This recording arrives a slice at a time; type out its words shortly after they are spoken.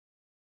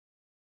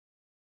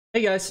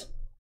Hey guys,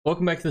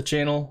 welcome back to the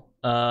channel.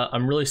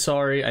 I'm really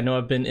sorry. I know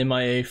I've been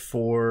MIA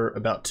for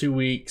about 2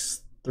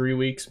 weeks, 3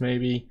 weeks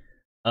maybe.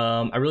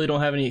 I really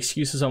don't have any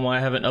excuses on why I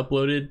haven't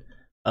uploaded,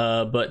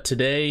 but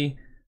today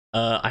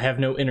I have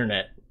no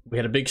internet. We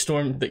had a big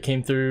storm that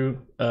came through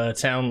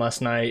town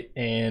last night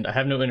and I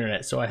have no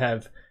internet, so I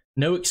have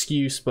no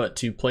excuse but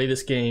to play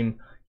this game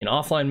in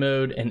offline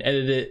mode and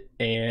edit it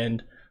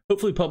and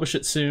hopefully publish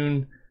it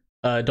soon.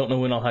 Don't know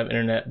when I'll have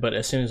internet, but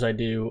as soon as I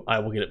do, I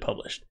will get it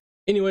published.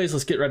 Anyways,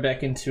 let's get right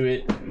back into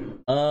it.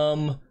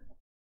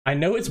 I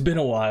know it's been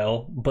a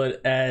while, but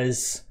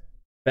as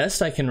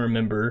best I can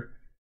remember,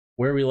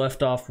 where we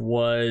left off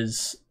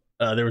was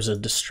there was a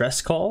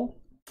distress call.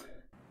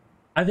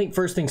 I think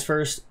first things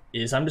first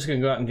is I'm just gonna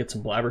go out and get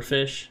some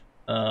blabberfish,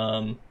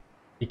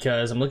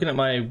 because I'm looking at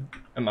my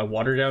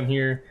water down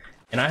here,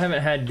 and I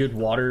haven't had good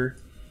water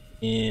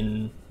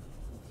in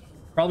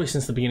probably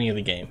since the beginning of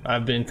the game.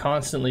 I've been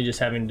constantly just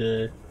having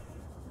to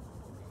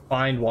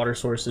find water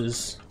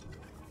sources.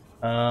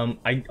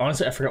 I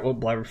honestly forgot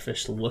what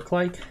blabberfish look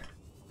like.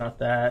 Not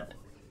that.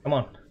 Come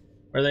on,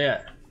 where are they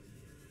at?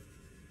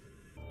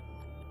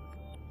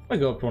 I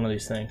go up to one of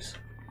these things.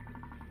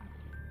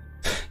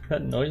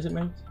 That noise it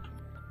makes.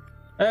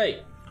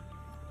 Hey,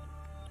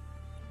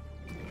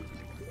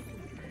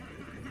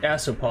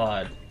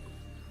 Thalassophobia. Come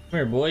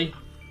here, boy.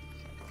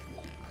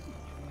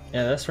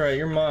 Yeah, that's right.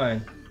 You're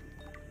mine.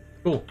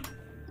 Cool.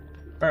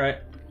 All right.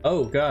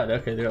 Oh God.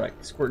 Okay, they're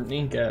like squirting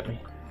ink at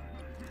me.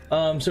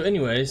 So,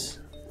 anyways.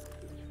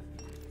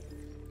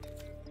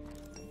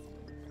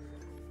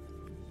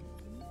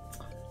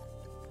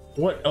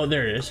 What? Oh,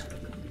 there it is.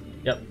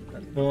 Yep,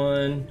 that's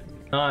one.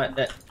 Not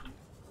that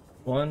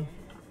one.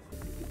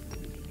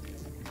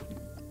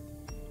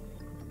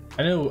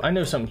 I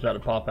know something's about to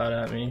pop out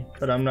at me,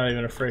 but I'm not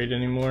even afraid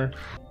anymore.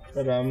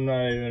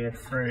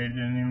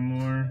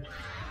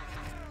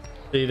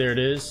 See, there it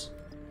is.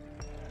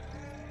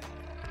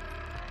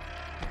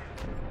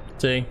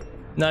 See,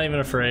 not even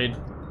afraid.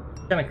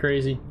 Kind of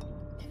crazy.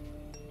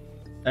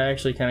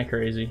 Actually, kind of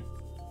crazy.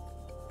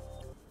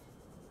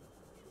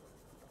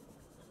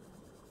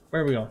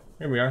 Where are we going?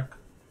 Here we are.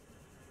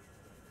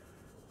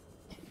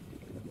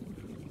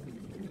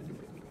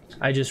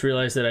 I just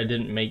realized that I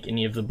didn't make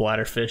any of the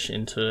bladderfish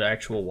into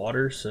actual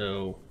water,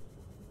 so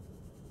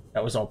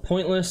that was all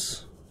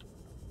pointless.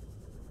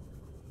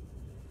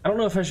 I don't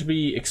know if I should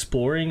be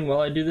exploring while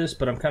I do this,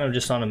 but I'm kind of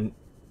just on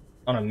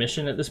a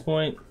mission at this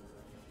point.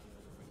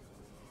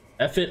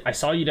 F it, I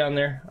saw you down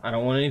there. I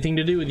don't want anything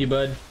to do with you,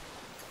 bud.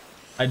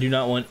 I do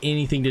not want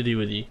anything to do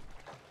with you.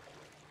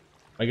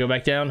 I go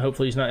back down,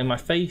 hopefully he's not in my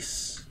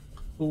face.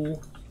 Cool. Is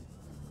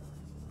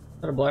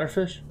that a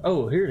bladderfish?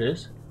 Oh, here it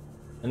is.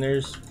 And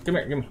there's... Come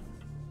here, gimme.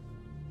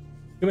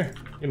 Come here,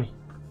 gimme.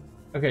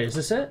 Okay, is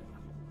this it?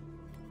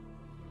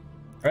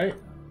 Right?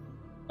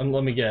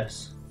 Let me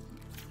guess.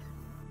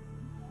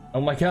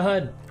 Oh my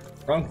God!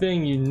 Wrong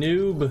thing, you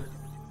noob!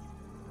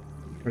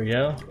 Here we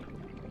go.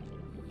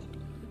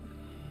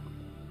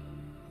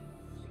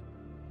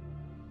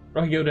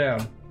 Where do I go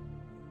down?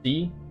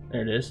 D?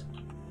 There it is.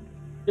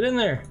 Get in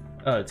there!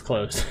 Oh, it's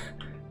closed.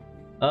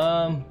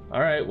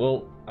 Alright,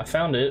 well, I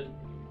found it.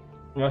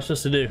 What am I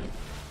supposed to do?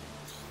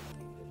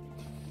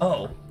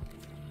 Oh.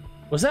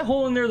 Was that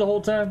hole in there the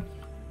whole time?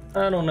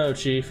 I don't know,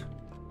 Chief.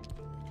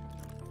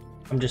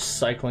 I'm just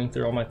cycling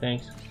through all my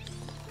things.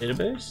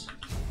 Database?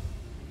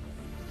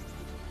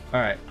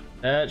 Alright,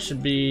 that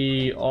should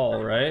be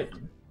all, right?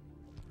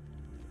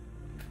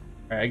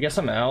 Alright, I guess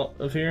I'm out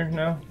of here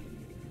now.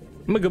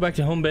 I'm gonna go back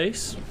to home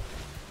base.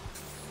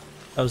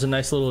 That was a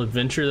nice little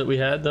adventure that we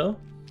had, though.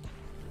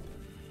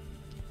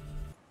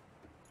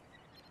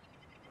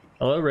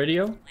 Hello,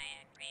 radio?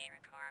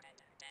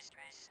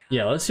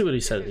 Yeah, let's see what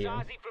he says again.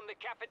 From the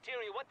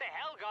cafeteria. What the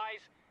hell,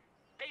 guys?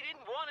 They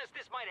didn't want us.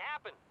 This might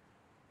happen.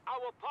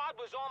 Our pod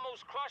was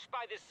almost crushed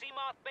by this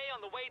Seamoth Bay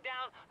on the way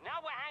down. Now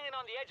we're hanging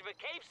on the edge of a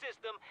cave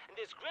system, and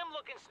this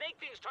grim-looking snake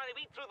thing's trying to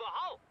eat through the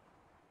hull.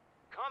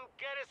 Come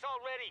get us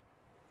already.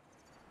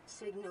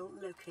 Signal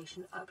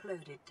location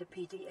uploaded to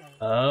PDA.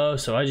 Oh,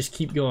 so I just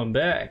keep going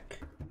back.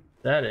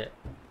 Is that it?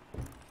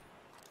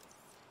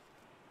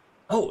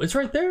 Oh, it's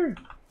right there.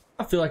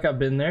 I feel like I've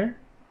been there.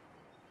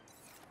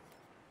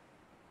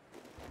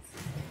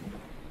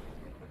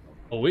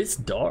 Oh, it's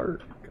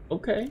dark.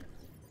 Okay.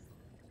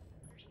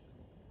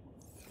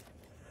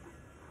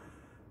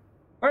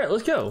 All right,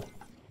 let's go.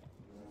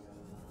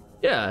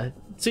 Yeah,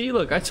 see,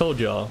 look, I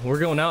told y'all. We're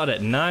going out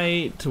at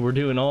night. We're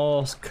doing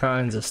all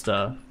kinds of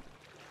stuff.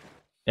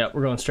 Yep,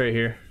 we're going straight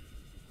here.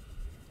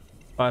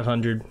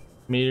 500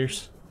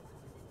 meters.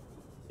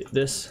 Get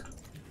this.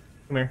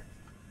 Come here.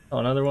 Oh,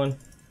 another one.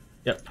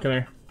 Yep, come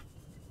here.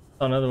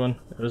 Oh, another one.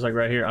 It was like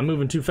right here. I'm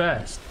moving too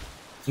fast.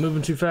 I'm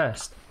moving too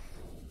fast.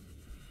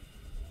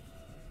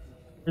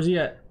 Where's he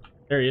at?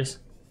 There he is.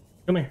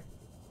 Come here.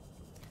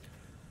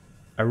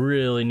 I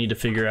really need to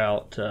figure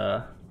out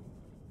how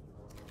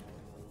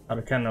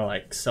to kind of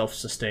like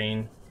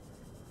self-sustain.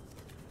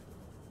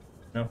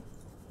 No.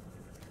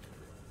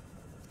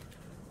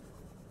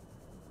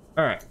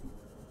 All right.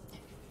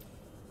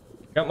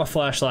 Got my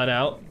flashlight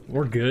out.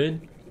 We're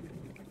good.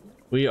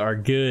 We are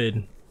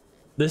good.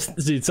 This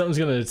dude, something's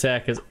gonna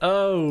attack us.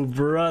 Oh,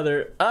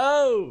 brother.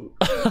 Oh!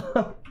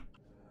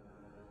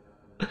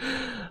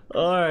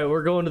 Alright,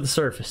 we're going to the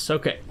surface.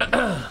 Okay.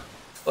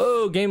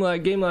 Oh, game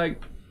lag, game lag.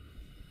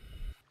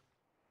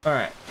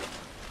 Alright.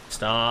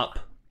 Stop.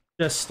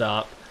 Just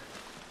stop.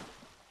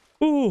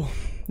 Ooh.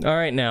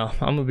 Alright, now,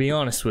 I'm gonna be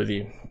honest with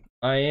you.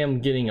 I am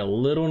getting a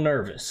little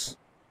nervous.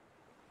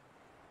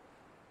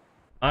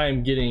 I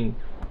am getting...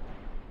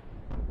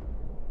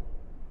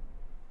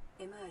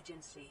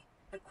 Emergency.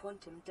 A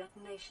quantum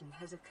detonation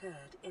has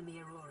occurred in the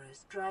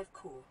Aurora's drive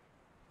core.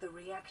 The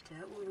reactor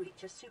will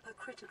reach a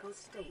supercritical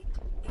state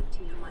in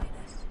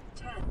T-minus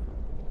 10,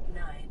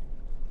 9,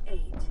 8,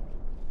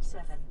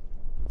 7,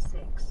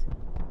 6,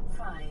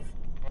 5,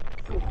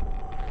 4,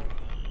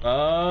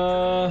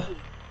 3,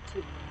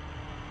 2.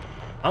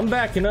 I'm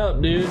backing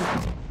up, dude.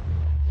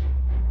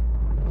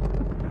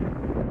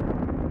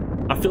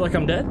 I feel like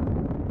I'm dead.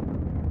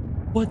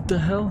 What the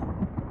hell?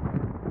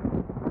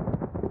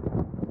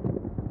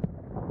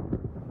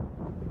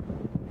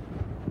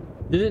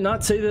 Did it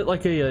not say that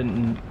like a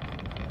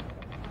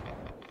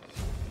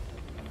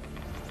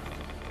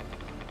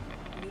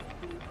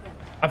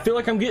I feel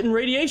like I'm getting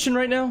radiation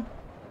right now.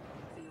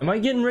 Am I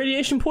getting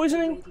radiation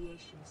poisoning?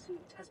 Radiation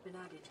suit has been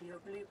added to your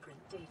blueprint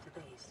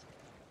database.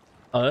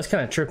 Oh, that's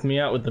kind of tripping me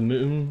out with the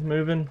moon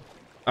moving.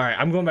 All right,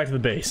 I'm going back to the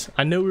base.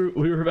 I know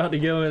we were about to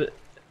go.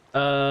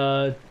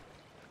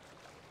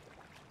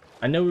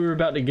 I know we were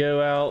about to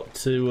go out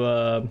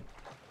to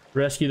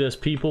rescue those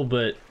people,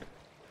 but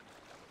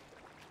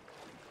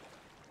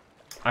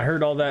I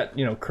heard all that,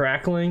 you know,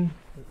 crackling.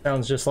 It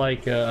sounds just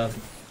like sounds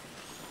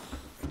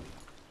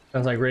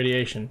like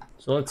radiation.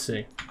 So let's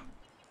see.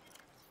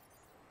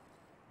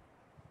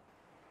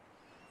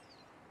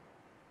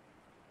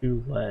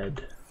 Do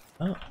lead.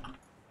 Oh, I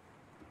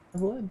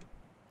have lead.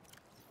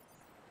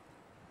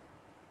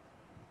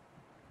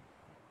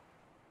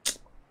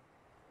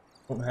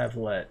 Don't have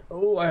lead.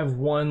 Oh, I have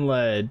one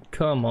lead.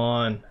 Come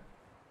on.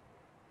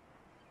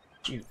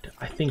 Shoot,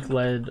 I think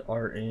lead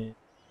are in.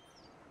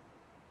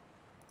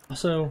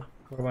 Also,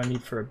 what do I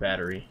need for a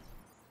battery?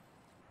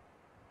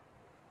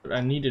 What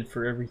I needed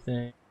for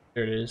everything.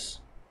 There it is.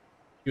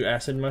 2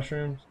 acid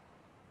mushrooms.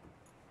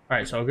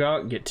 Alright, so I'll go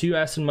out and get 2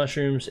 acid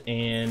mushrooms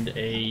and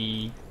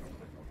a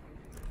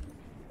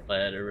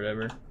lead or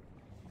whatever.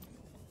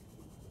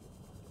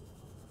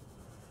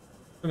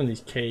 Some of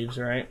these caves,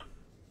 right?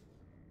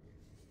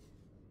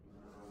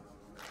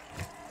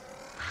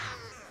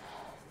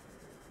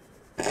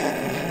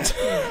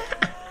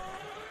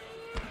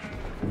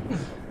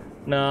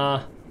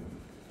 Nah,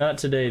 not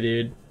today,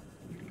 dude.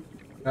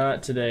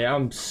 Not today.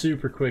 I'm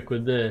super quick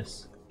with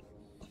this.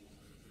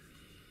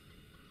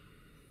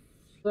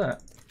 What's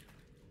that?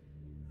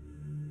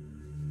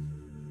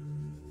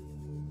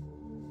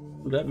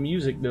 Ooh, that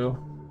music, though.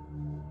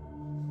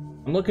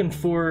 I'm looking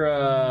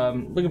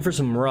for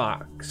some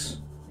rocks.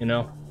 You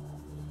know,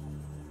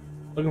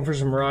 looking for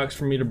some rocks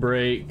for me to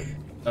break.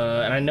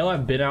 And I know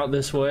I've been out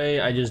this way.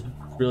 I just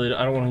really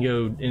I don't want to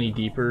go any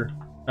deeper.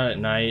 Not at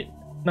night.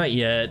 Not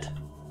yet.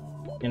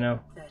 You know.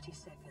 30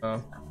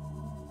 seconds.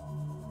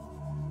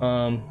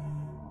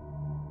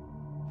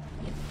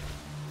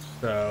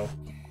 So.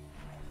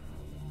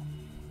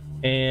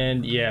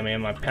 And yeah,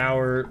 man, my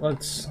power.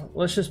 Let's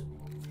just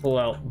pull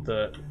out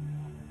the.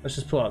 Let's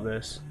just pull out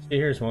this. See,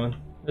 here's one.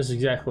 This is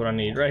exactly what I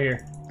need right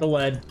here. The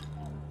lead,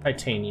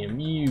 titanium.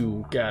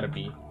 You gotta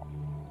be.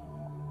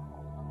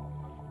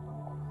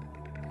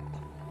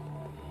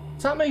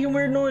 Stop making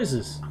weird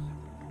noises.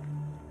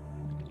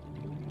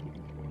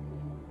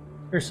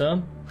 Here's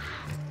some.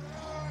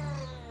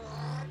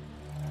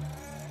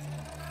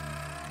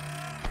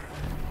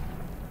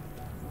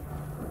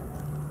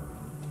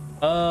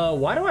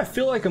 Why do I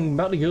feel like I'm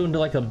about to go into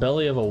like the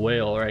belly of a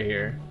whale right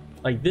here?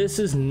 Like this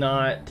is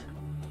not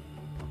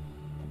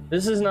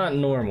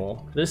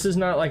normal. This is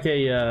not like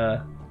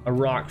a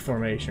rock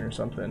formation or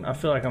something. I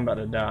feel like I'm about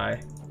to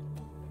die.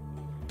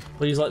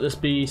 Please let this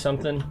be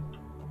something.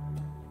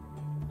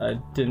 I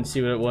didn't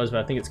see what it was,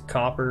 but I think it's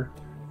copper.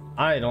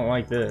 I don't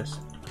like this.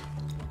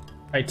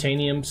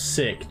 Titanium,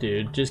 sick,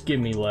 dude. Just give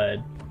me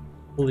lead,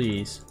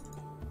 please.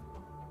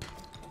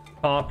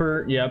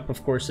 Copper, yep,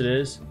 of course it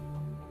is.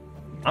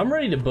 I'm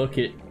ready to book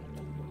it.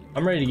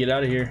 I'm ready to get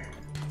out of here.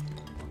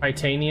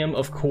 Titanium,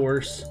 of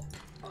course.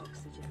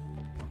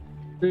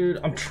 Dude,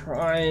 I'm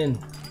trying.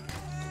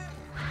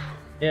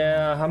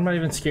 Yeah, I'm not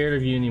even scared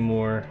of you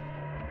anymore.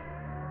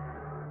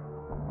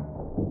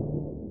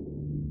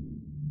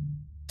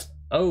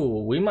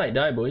 Oh, we might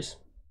die, boys.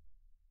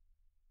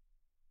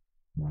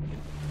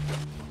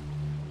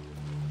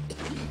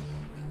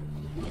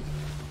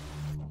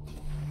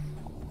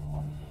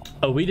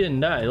 Oh, we didn't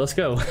die. Let's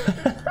go.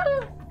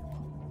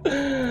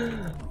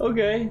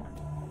 Okay.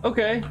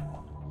 Okay.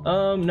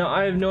 No,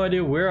 I have no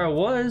idea where I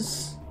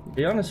was, to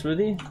be honest with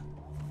you.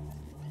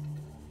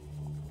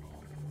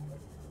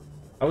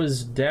 I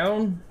was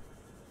down.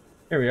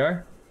 Here we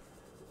are.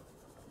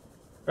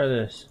 Try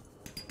this.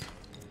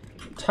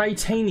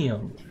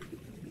 Titanium.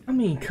 I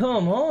mean,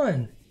 come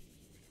on.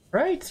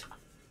 Right?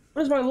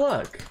 What is my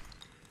luck?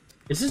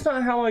 Is this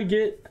not how I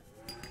get...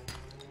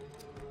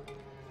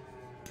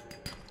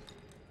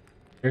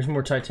 There's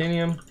more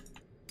titanium.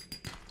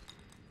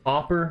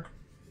 Copper.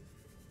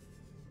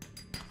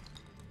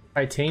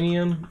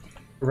 Titanium.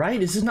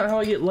 Right? Is this not how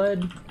I get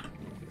lead?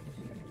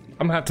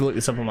 I'm gonna have to look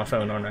this up on my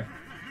phone, aren't I?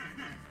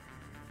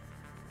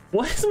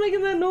 What is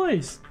making that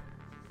noise?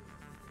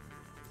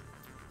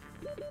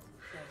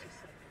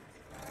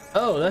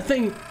 Oh, that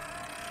thing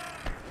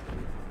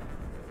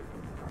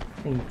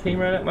came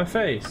right at my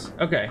face.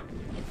 Okay.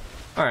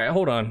 Alright,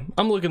 hold on.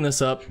 I'm looking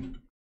this up.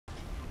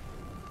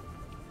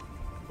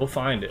 We'll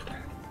find it.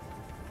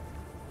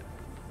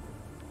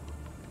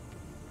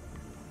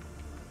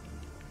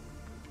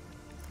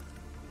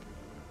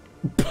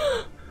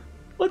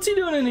 What's he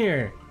doing in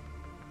here?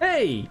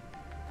 Hey!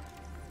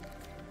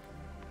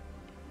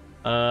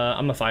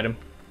 I'm gonna fight him.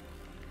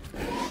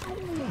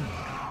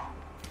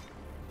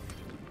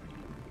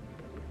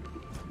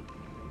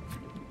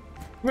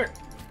 Where?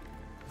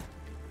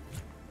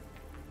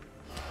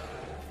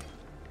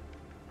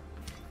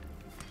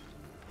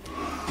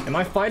 Am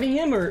I fighting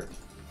him, or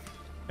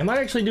am I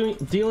actually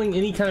dealing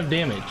any kind of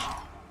damage?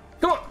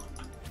 Come on!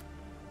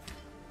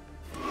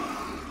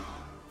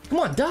 Come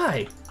on,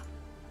 die!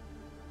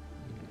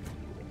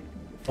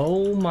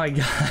 Oh my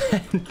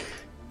god.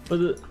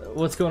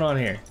 What's going on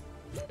here?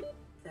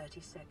 30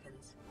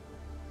 seconds.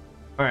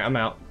 Alright, I'm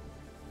out.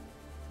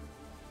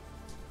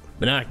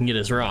 But now I can get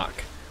his rock.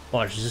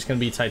 Watch, it's just gonna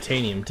be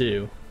titanium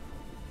too.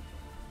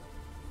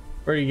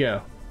 Where'd he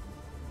go?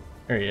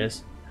 There he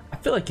is. I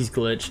feel like he's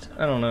glitched.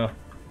 I don't know.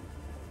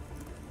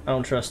 I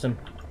don't trust him.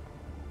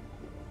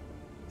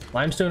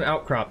 Limestone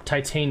outcrop,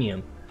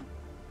 titanium.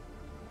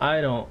 I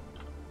don't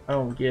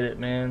get it,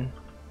 man.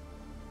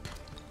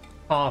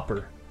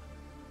 Copper.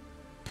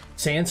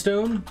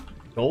 Sandstone?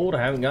 Gold?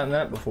 I haven't gotten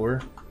that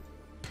before.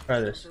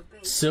 Try this.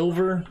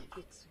 Silver?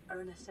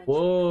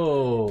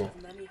 Whoa.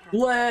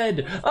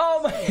 Lead!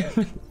 Oh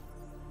my...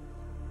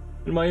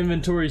 My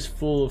inventory's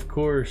full, of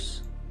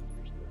course.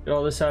 Get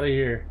all this out of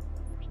here.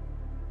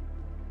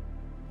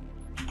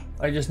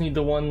 I just need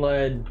the one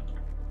lead.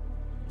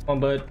 Come on,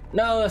 bud.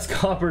 No, that's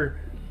copper.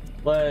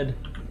 Lead.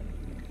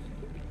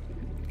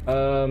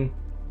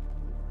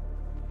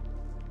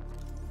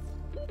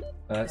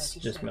 That's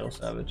just metal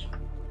salvage.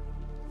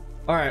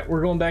 Alright,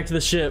 we're going back to the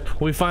ship.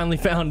 We finally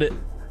found it.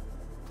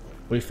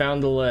 We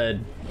found the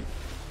lead.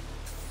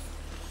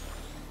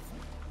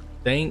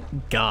 Thank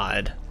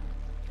God.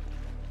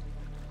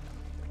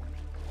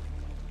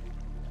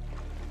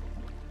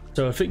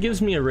 So if it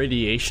gives me a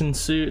radiation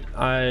suit,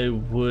 I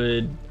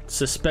would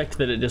suspect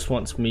that it just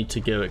wants me to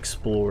go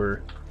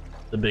explore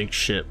the big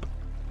ship.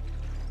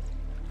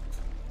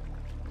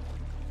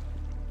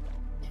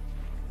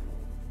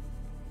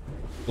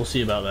 We'll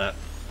see about that.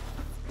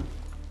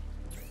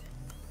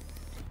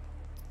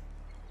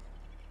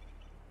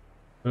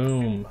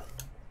 Boom.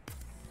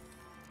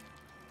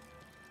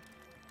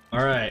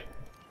 Alright.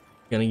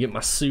 Gonna get my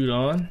suit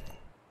on.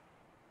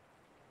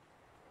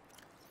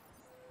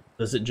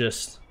 Does it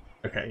just...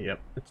 Okay, yep.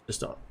 It's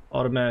just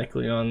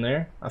automatically on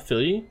there. I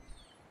feel you.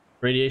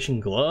 Radiation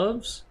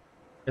gloves.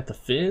 Got the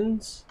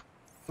fins.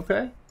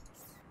 Okay.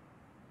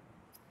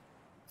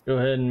 Go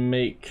ahead and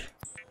make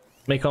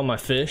all my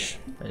fish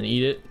and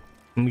eat it.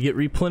 When we get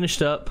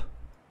replenished up,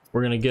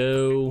 we're gonna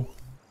go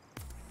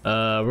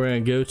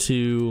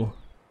to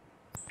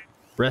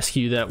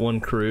rescue that one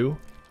crew,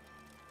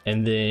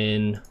 and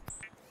then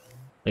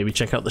maybe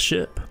check out the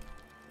ship.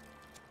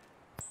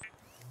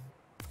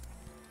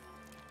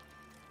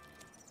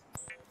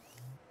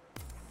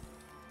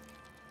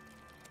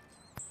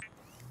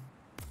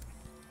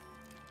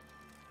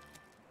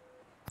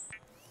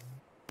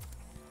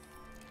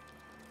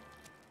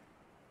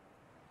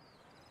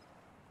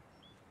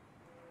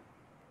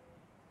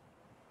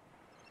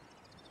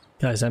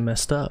 Guys, I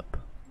messed up.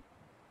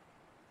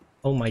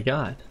 Oh my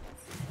god.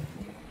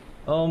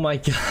 Oh my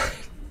god.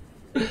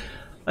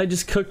 I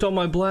just cooked all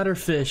my bladder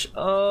fish.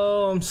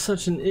 Oh, I'm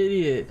such an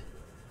idiot.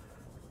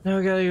 Now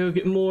I gotta go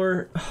get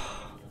more.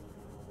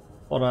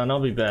 Hold on, I'll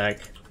be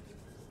back.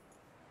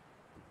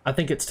 I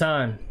think it's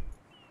time.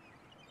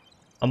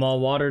 I'm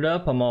all watered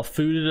up. I'm all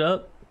fooded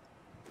up.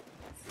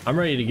 I'm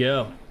ready to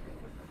go.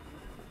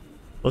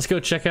 Let's go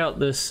check out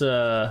this,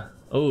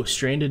 oh,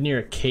 stranded near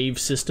a cave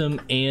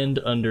system and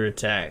under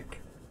attack.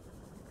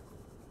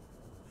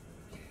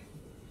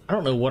 I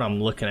don't know what I'm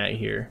looking at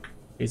here.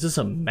 Is this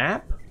a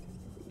map?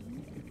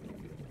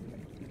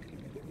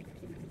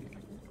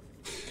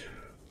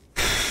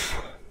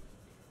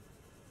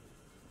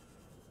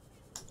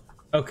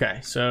 Okay,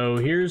 so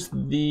here's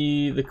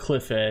the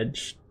cliff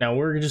edge. Now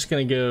we're just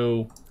gonna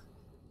go.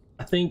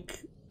 I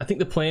think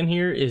the plan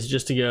here is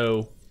just to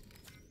go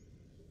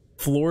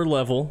floor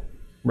level,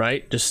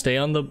 right? Just stay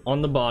on the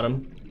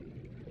bottom.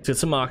 Let's get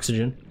some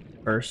oxygen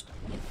first,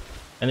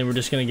 and then we're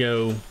just gonna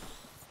go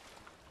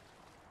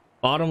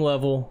bottom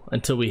level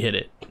until we hit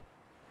it.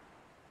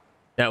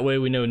 That way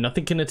we know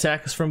nothing can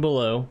attack us from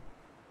below.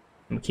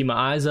 I'm gonna keep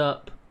my eyes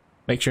up,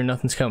 make sure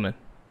nothing's coming.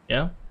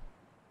 Yeah?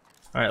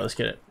 All right, let's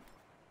get it.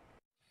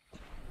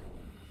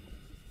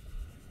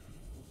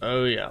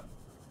 Oh yeah,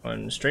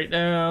 going straight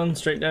down,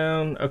 straight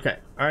down. Okay,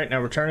 all right,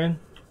 now we're turning.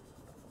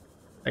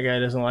 That guy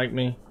doesn't like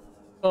me.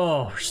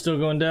 Oh, we're still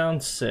going down.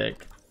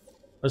 Sick.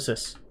 What's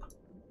this?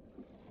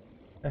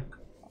 Okay.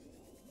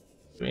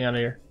 Get me out of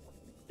here.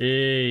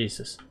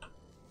 Jesus.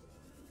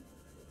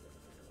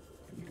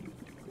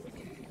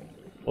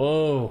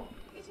 Whoa.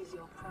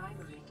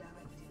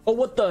 Oh,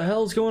 what the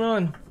hell's going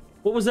on?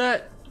 What was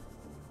that?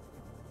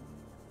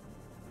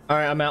 All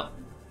right, I'm out.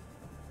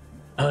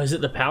 Oh, is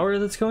it the power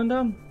that's going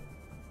down?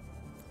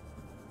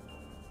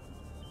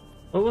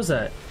 What was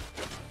that?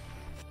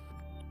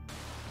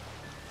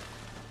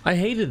 I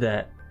hated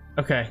that.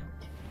 Okay.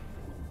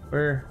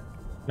 Where?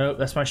 Nope,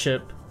 that's my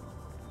ship.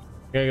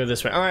 Gotta go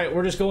this way. All right,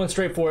 we're just going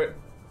straight for it.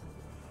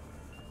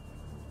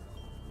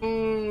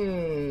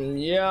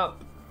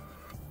 Yep.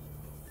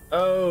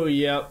 Oh,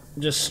 yep.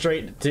 Just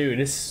straight. Dude,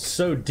 it's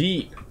so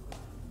deep.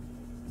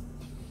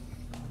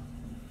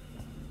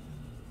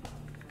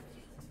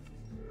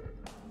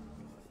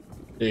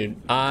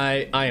 Dude,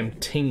 I am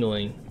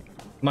tingling.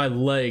 My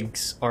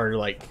legs are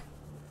like...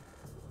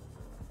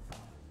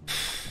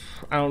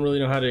 I don't really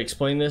know how to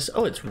explain this.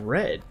 Oh, it's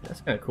red.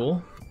 That's kind of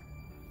cool.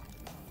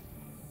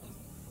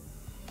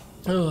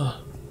 Ugh.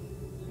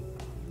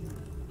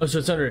 Oh, so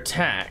it's under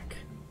attack.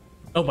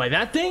 Oh, by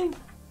that thing?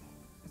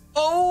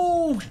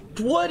 Oh,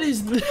 what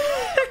is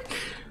that?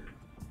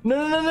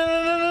 No, no, no, no,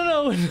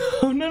 no,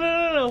 no, no, no,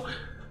 no,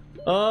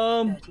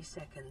 no, no. 30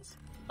 seconds.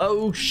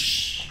 Oh,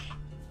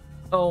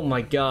 oh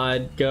my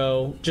God,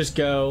 go. Just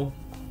go.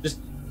 Just.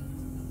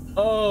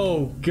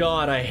 Oh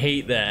God, I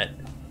hate that.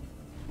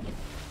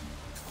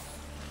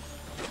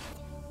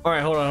 All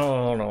right, hold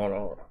on, hold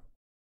on.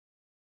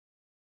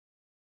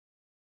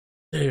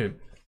 Dude.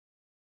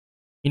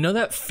 You know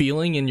that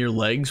feeling in your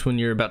legs when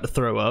you're about to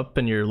throw up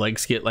and your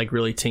legs get like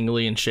really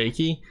tingly and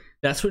shaky?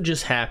 That's what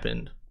just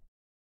happened.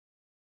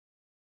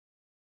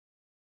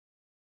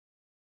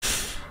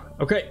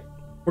 Okay,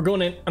 we're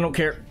going in. I don't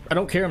care. I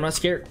don't care. I'm not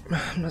scared.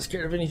 I'm not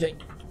scared of anything.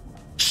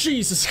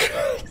 Jesus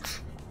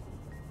Christ.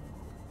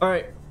 All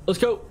right, let's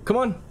go. Come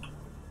on.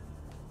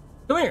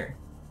 Come here.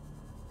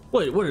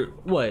 What?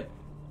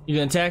 You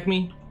gonna attack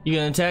me? You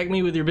gonna attack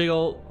me with your big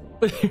old...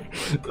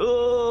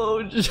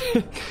 Oh,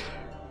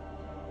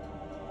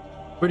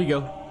 where'd he go?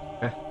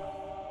 Okay.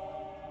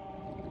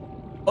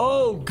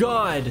 Oh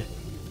God!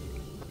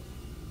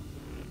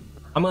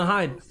 I'm gonna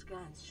hide.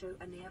 Scans show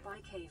a nearby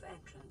cave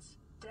entrance.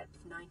 Depth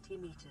 90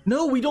 meters.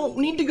 No, we don't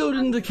need to go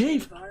into the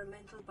cave.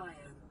 Environmental biome.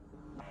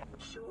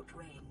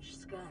 Short-range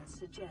scans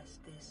suggest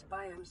this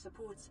biome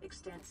supports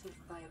extensive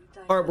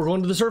biodiversity. All right, we're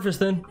going to the surface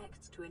then.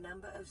 Connects to a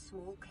number of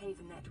small cave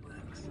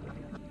networks.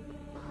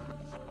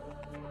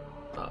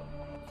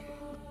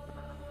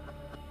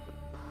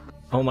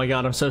 Oh my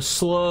God, I'm so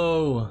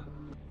slow.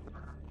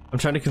 I'm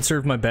trying to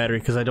conserve my battery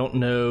because I don't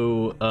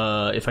know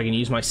if I can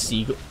use my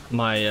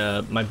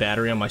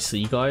battery on my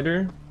sea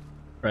glider,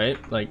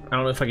 right? Like, I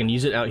don't know if I can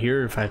use it out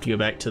here or if I have to go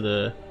back to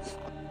the...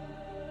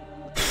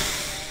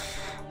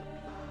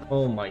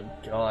 Oh my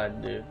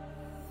God, dude.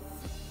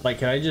 Like,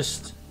 can I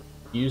just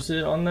use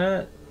it on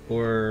that?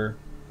 Or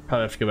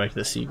probably have to go back to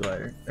the sea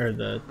glider, or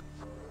that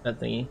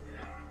thingy.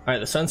 Alright,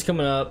 the sun's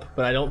coming up,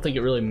 but I don't think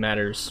it really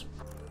matters.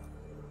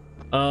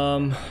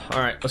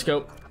 Alright, let's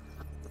go.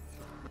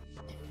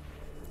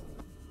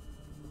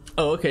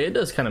 Oh, okay, it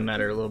does kind of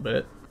matter a little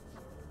bit.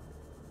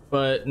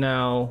 But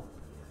now...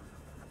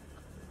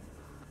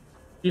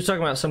 You're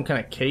talking about some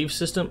kind of cave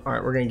system?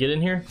 Alright, we're gonna get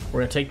in here.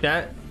 We're gonna take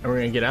that, and we're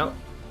gonna get out.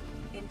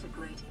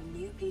 Integrating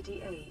new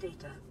PDA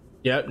data.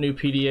 Yep, new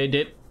PDA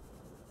data.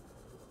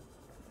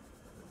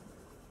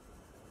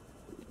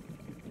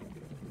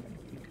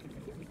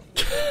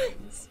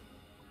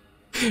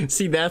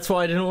 See, that's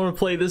why I didn't want to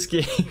play this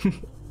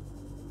game.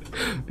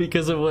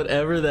 Because of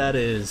whatever that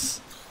is.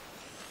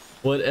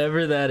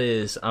 Whatever that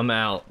is, I'm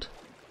out.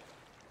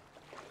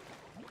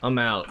 I'm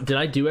out. Did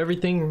I do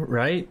everything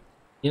right?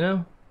 You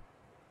know?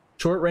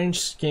 Short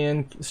range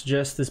scan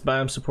suggests this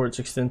biome supports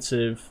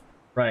extensive,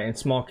 right, and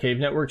small cave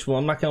networks. Well,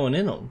 I'm not going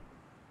in them.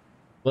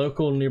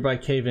 Local nearby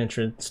cave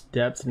entrance,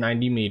 depth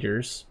 90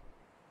 meters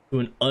to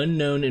an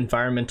unknown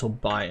environmental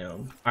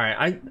biome.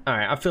 Alright,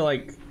 I feel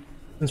like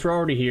since we're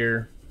already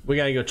here, we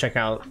gotta go check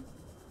out.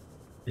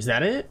 Is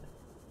that it?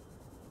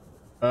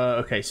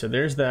 Okay, so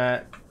there's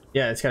that.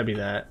 Yeah, it's gotta be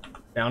that.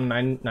 Down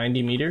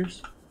 90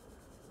 meters. I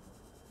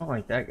don't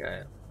like that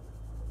guy.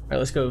 Alright,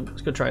 let's go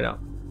try it out.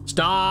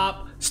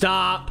 Stop!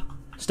 Stop!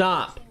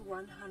 Stop!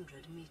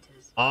 100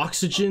 meters.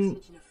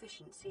 Oxygen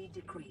efficiency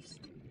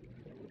decreased.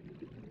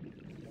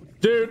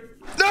 Dude!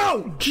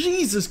 No!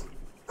 Jesus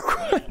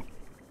Christ!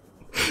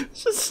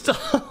 Just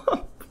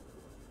stop!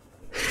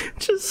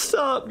 Just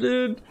stop,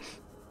 dude.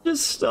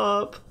 Just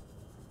stop.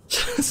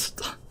 Just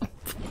stop.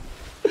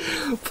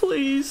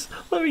 Please,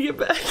 let me get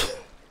back.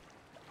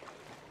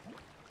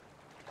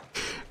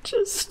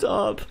 Just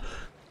stop.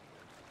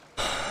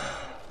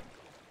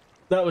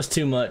 That was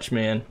too much,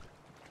 man.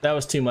 That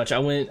was too much. I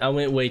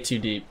went way too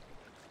deep.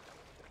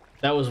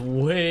 That was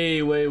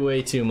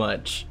way too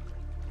much.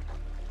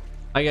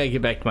 I gotta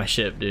get back to my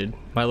ship, dude.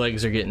 My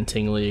legs are getting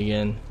tingly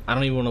again. I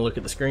don't even want to look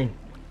at the screen.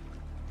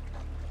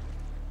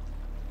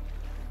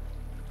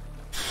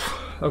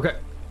 Okay.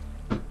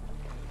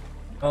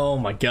 Oh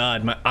my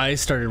god, my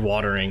eyes started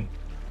watering.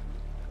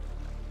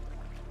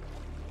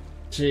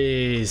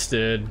 Jeez,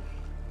 dude.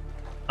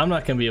 I'm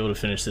not gonna be able to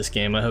finish this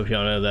game. I hope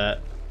y'all know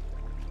that.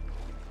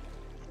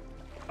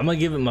 I'm gonna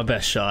give it my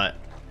best shot,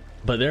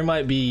 but there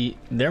might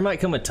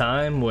come a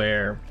time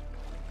where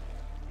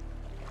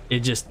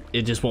it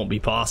just won't be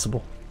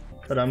possible.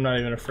 But I'm not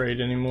even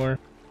afraid anymore.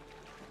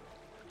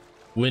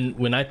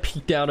 When I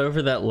peeked out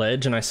over that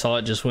ledge and I saw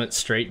it just went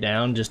straight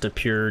down, just a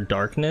pure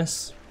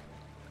darkness,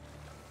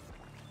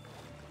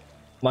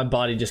 my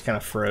body just kind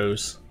of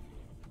froze.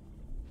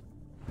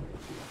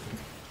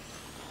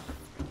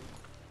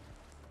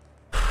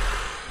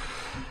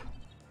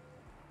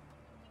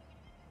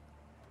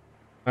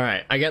 All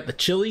right, I got the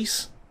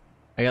chilies,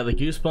 I got the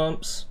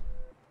goosebumps.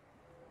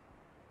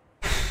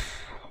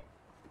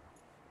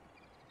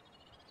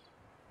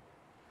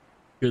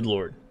 Good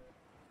lord.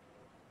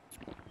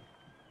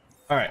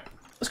 All right,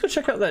 let's go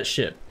check out that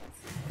ship.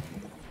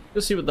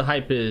 Let's see what the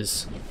hype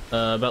is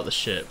about the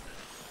ship.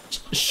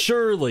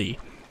 Surely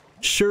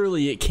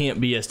it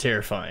can't be as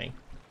terrifying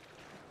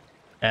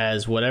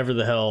as whatever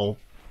the hell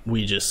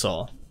we just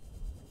saw.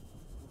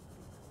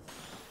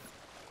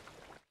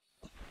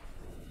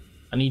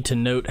 I need to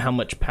note how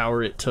much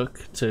power it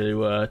took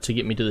to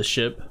get me to the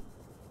ship,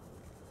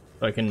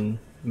 so I can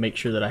make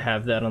sure that I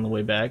have that on the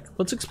way back.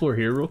 Let's explore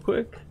here real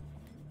quick,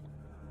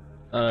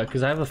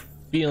 because I have a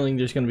feeling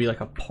there's going to be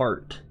like a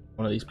part in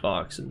one of these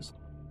boxes.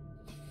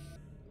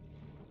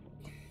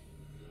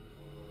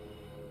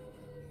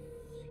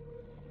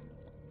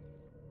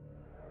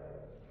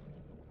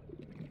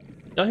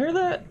 Y'all hear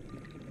that?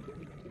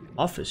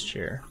 Office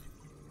chair.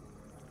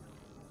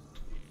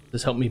 Does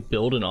this help me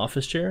build an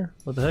office chair?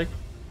 What the heck?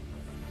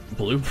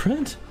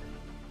 Blueprint?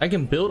 I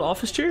can build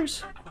office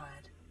chairs?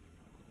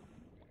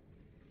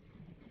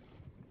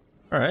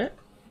 Alright.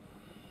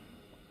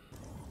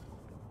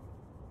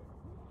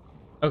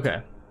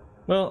 Okay.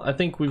 Well, I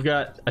think we've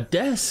got a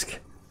desk.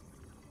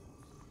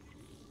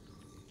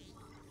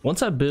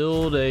 Once I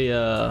build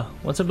a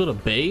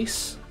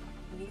base,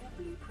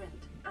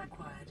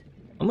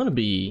 I'm gonna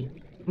be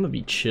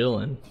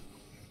chilling.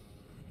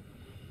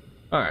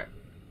 Alright.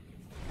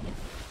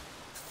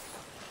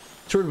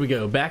 So where do we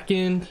go? Back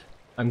end?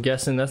 I'm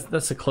guessing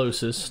that's the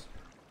closest.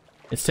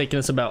 It's taking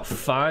us about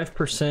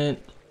 5%.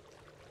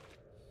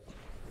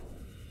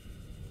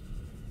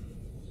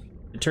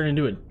 It turned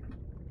into a...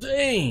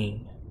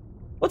 Dang!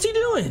 What's he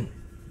doing?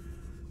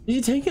 Is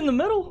he taking the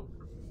metal?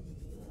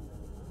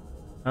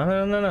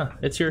 No.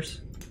 It's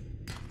yours.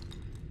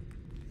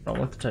 I don't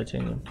want the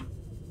titanium.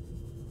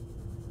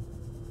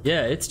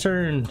 Yeah, it's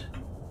turned...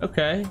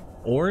 Okay.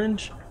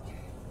 Orange?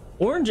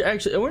 Orange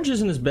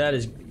isn't as bad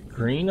as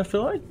green, I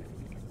feel like.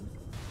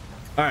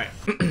 Alright.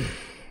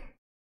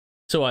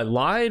 So I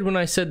lied when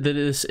I said that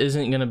this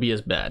isn't gonna be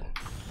as bad.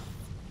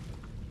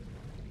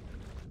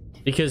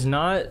 Because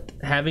not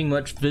having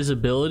much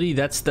visibility,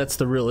 that's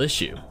the real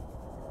issue.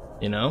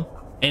 You know?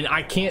 And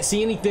I can't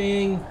see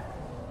anything.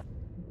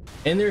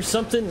 And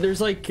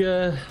there's like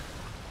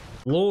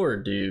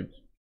Lord, dude.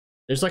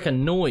 There's like a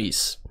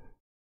noise.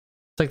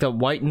 It's like that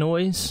white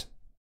noise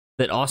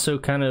that also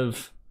kind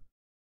of...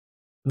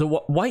 The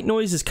white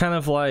noise is kind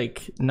of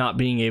like not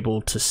being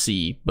able to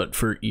see, but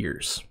for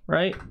ears,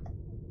 right?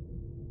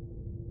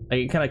 Like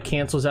it kind of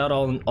cancels out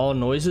all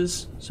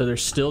noises, so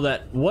there's still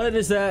that... What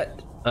is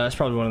that? That's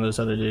probably one of those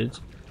other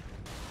dudes.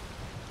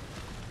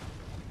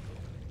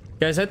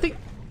 Guys, I think...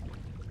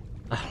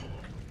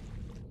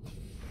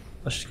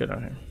 Let's just go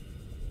down here.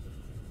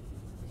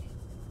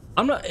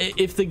 I'm not...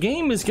 If the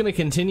game is going to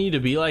continue to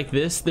be like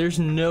this, there's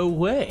no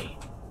way.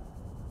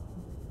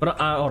 But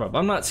hold up,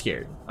 I'm not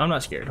scared. I'm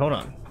not scared. Hold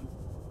on.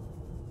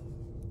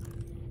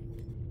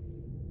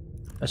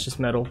 That's just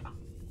metal.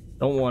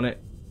 Don't want it.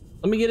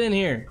 Let me get in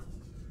here.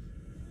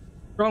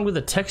 What's wrong with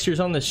the textures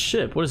on this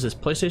ship? What is this,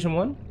 PlayStation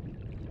 1?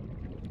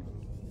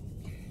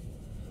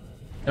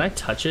 Can I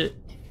touch it?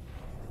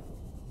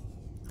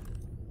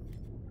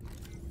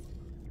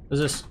 What is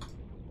this?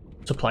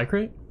 Supply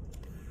crate?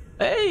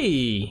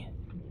 Hey!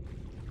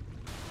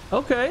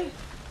 Okay.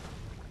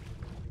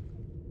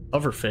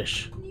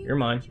 Hoverfish. You're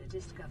mine.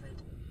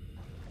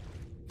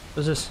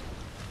 What is this?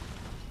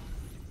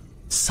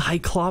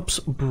 Cyclops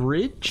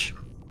Bridge?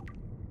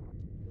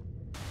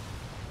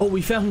 Oh,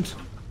 we found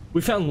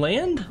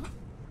land?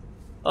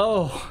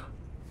 Oh.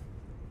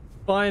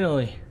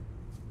 Finally.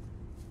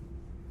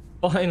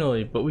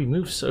 Finally, but we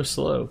move so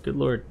slow. Good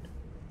lord.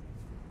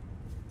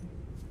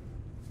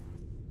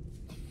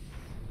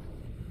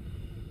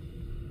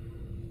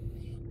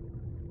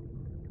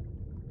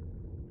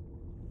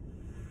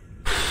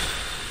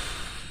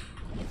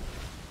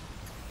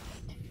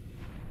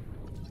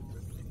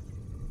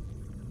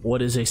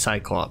 What is a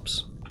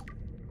Cyclops?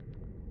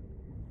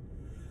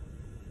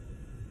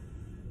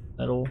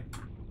 Metal.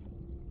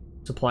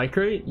 Supply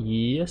crate?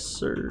 Yes,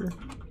 sir.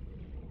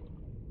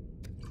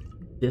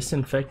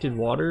 Disinfected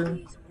water?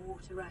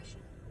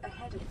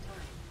 ahead of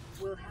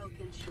time will help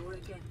ensure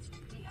against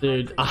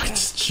Dude, I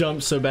just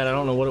jumped so bad. I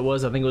don't know what it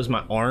was. I think it was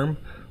my arm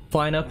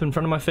flying up in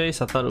front of my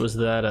face. I thought it was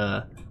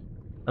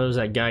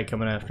that guy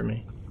coming after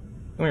me.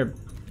 Come here.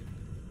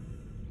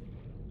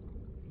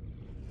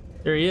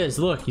 There he is.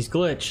 Look, he's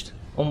glitched.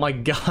 Oh my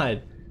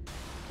god.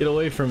 Get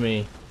away from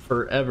me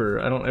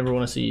forever. I don't ever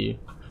want to see you.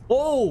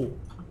 Oh!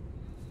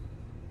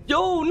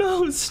 Yo,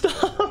 no,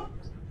 stop!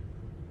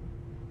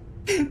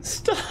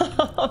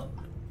 Stop!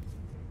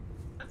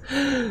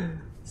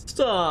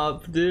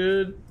 Stop,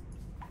 dude.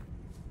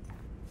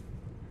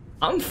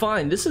 I'm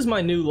fine. This is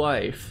my new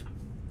life.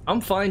 I'm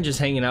fine just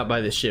hanging out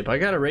by this ship. I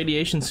got a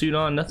radiation suit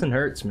on. Nothing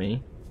hurts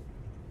me.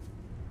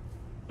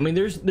 I mean,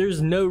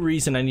 there's no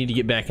reason I need to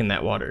get back in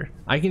that water.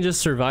 I can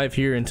just survive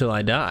here until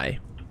I die.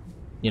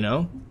 You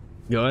know?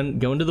 Go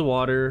into the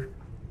water.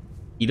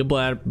 Eat a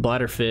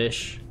bladder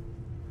fish.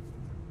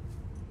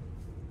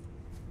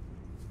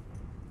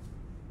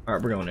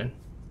 Alright, we're going in.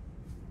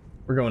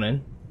 We're going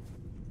in.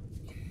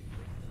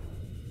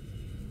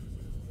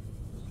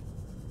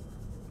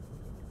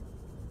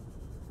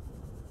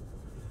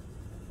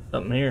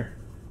 Something here.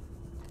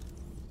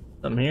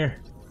 Something here.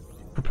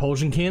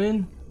 Propulsion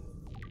cannon?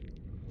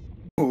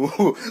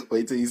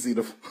 Wait till you see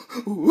the.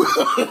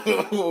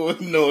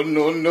 No,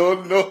 no, no,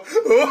 no.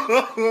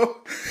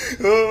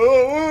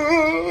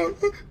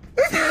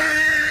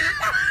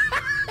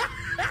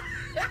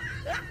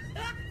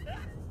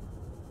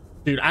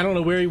 Dude, I don't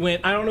know where he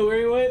went. I don't know where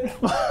he went.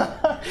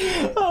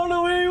 I don't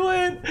know where he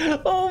went.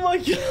 Oh my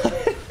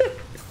god.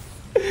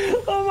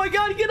 Oh my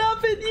god, get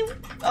up and you.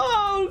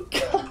 Oh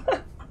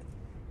god.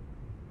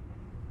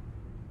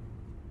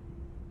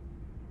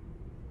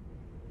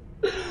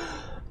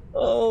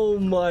 Oh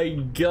my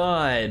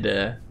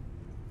god.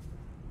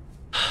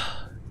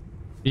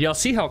 Y'all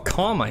see how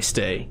calm I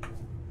stay,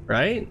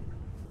 right?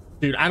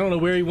 Dude, I don't know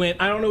where he went.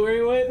 I don't know where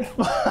he went.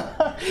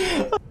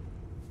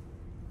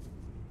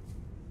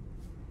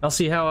 Y'all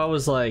see how I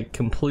was like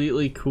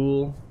completely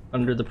cool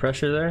under the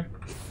pressure there?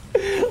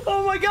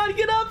 Oh my god,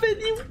 get up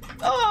and you.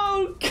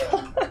 Oh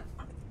god.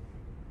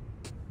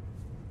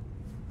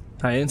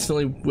 I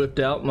instantly whipped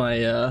out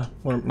my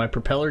my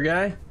propeller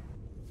guy.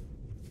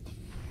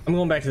 I'm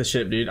going back to the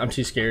ship, dude. I'm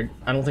too scared.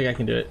 I don't think I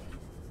can do it.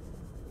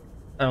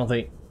 I don't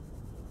think.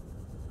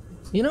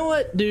 You know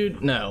what,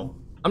 dude? No.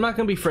 I'm not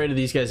gonna be afraid of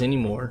these guys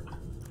anymore.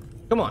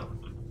 Come on.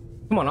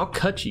 Come on, I'll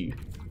cut you.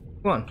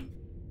 Come on.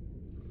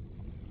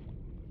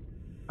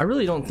 I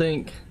really don't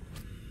think.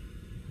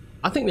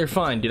 I think they're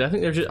fine, dude. I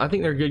think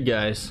they're good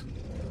guys.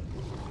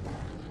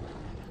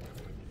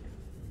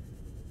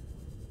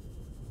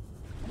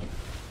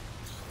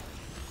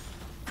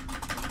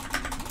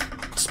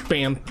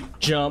 Spam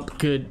jump,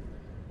 good.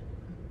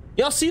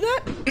 Y'all see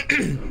that?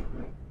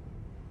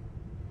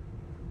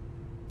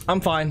 I'm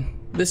fine.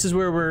 This is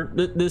where we're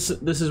this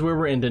is where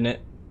we're ending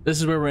it. This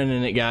is where we're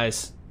ending it,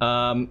 guys.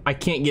 I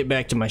can't get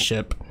back to my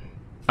ship.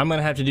 I'm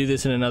gonna have to do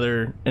this in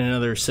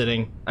another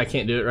sitting. I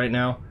can't do it right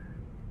now.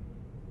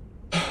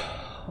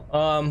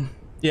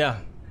 Yeah,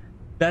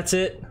 that's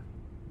it.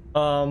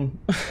 Well,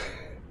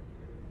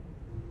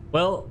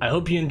 I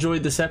hope you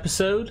enjoyed this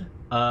episode.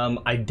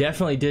 I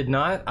definitely did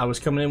not. I was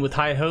coming in with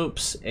high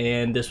hopes,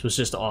 and this was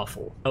just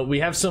awful. We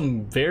have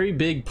some very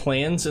big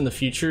plans in the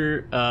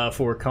future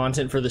for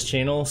content for this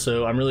channel,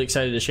 so I'm really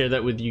excited to share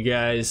that with you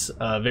guys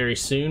very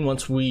soon.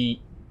 Once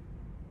we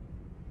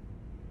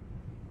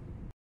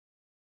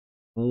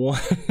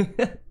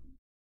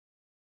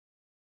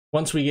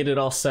once we get it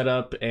all set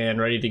up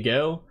and ready to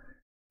go.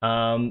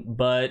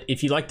 But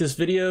if you like this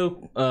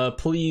video,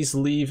 please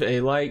leave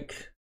a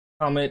like,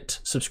 comment,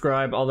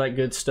 subscribe, all that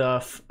good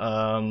stuff.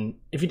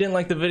 If you didn't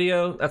like the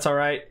video, that's all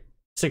right.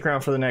 Stick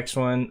around for the next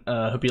one.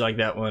 Hope you like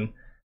that one.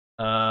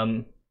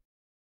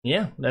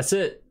 Yeah, that's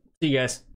it. See you guys.